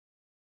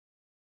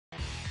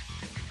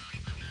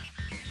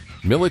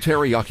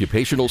Military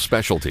Occupational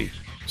Specialty,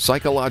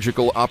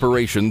 Psychological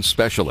Operations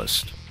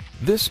Specialist.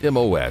 This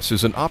MOS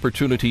is an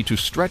opportunity to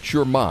stretch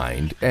your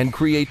mind and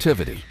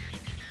creativity,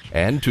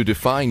 and to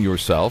define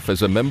yourself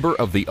as a member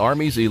of the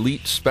Army's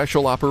elite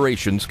Special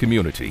Operations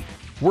community,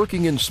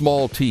 working in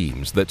small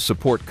teams that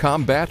support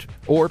combat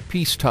or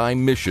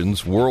peacetime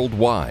missions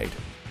worldwide.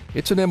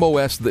 It's an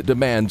MOS that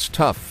demands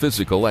tough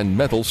physical and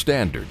mental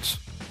standards.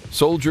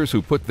 Soldiers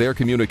who put their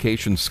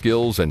communication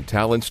skills and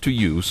talents to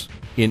use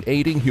in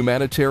aiding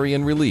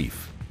humanitarian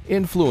relief,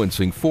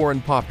 influencing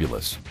foreign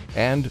populace,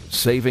 and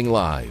saving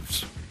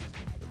lives.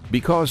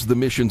 Because the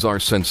missions are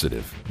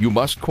sensitive, you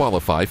must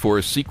qualify for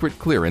a secret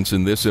clearance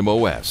in this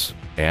MOS,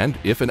 and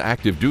if an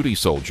active duty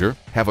soldier,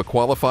 have a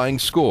qualifying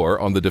score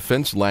on the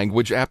Defense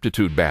Language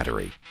Aptitude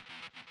Battery.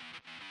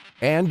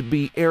 And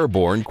be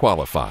airborne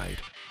qualified.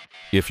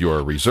 If you're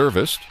a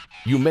reservist,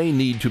 you may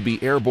need to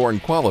be airborne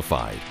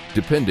qualified,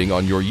 depending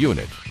on your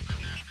unit.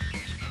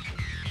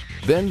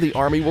 Then the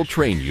Army will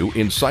train you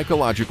in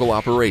psychological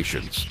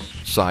operations,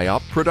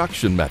 PSYOP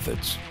production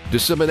methods,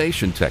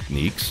 dissemination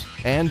techniques,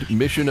 and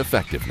mission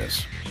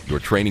effectiveness. Your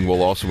training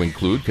will also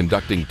include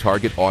conducting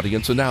target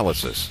audience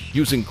analysis,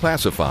 using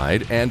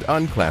classified and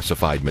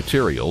unclassified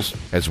materials,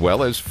 as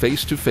well as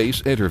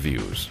face-to-face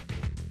interviews.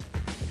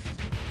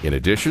 In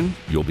addition,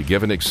 you'll be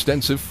given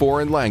extensive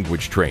foreign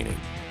language training.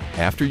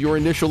 After your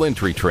initial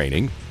entry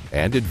training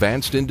and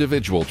advanced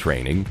individual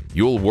training,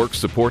 you'll work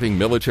supporting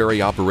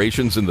military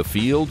operations in the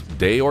field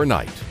day or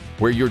night,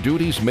 where your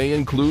duties may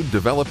include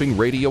developing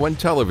radio and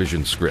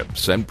television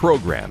scripts and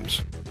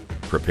programs,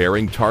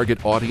 preparing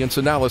target audience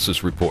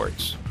analysis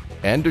reports,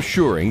 and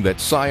assuring that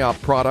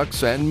PSYOP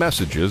products and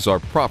messages are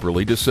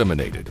properly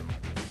disseminated.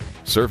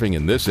 Serving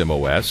in this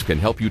MOS can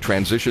help you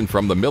transition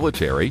from the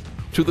military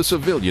to the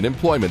civilian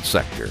employment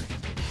sector.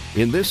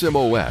 In this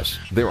MOS,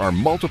 there are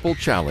multiple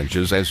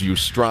challenges as you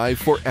strive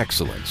for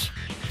excellence.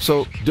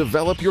 So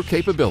develop your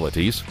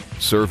capabilities,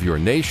 serve your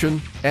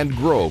nation, and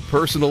grow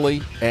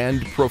personally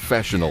and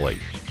professionally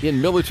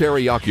in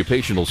Military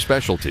Occupational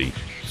Specialty,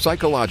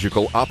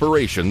 Psychological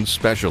Operations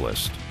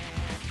Specialist.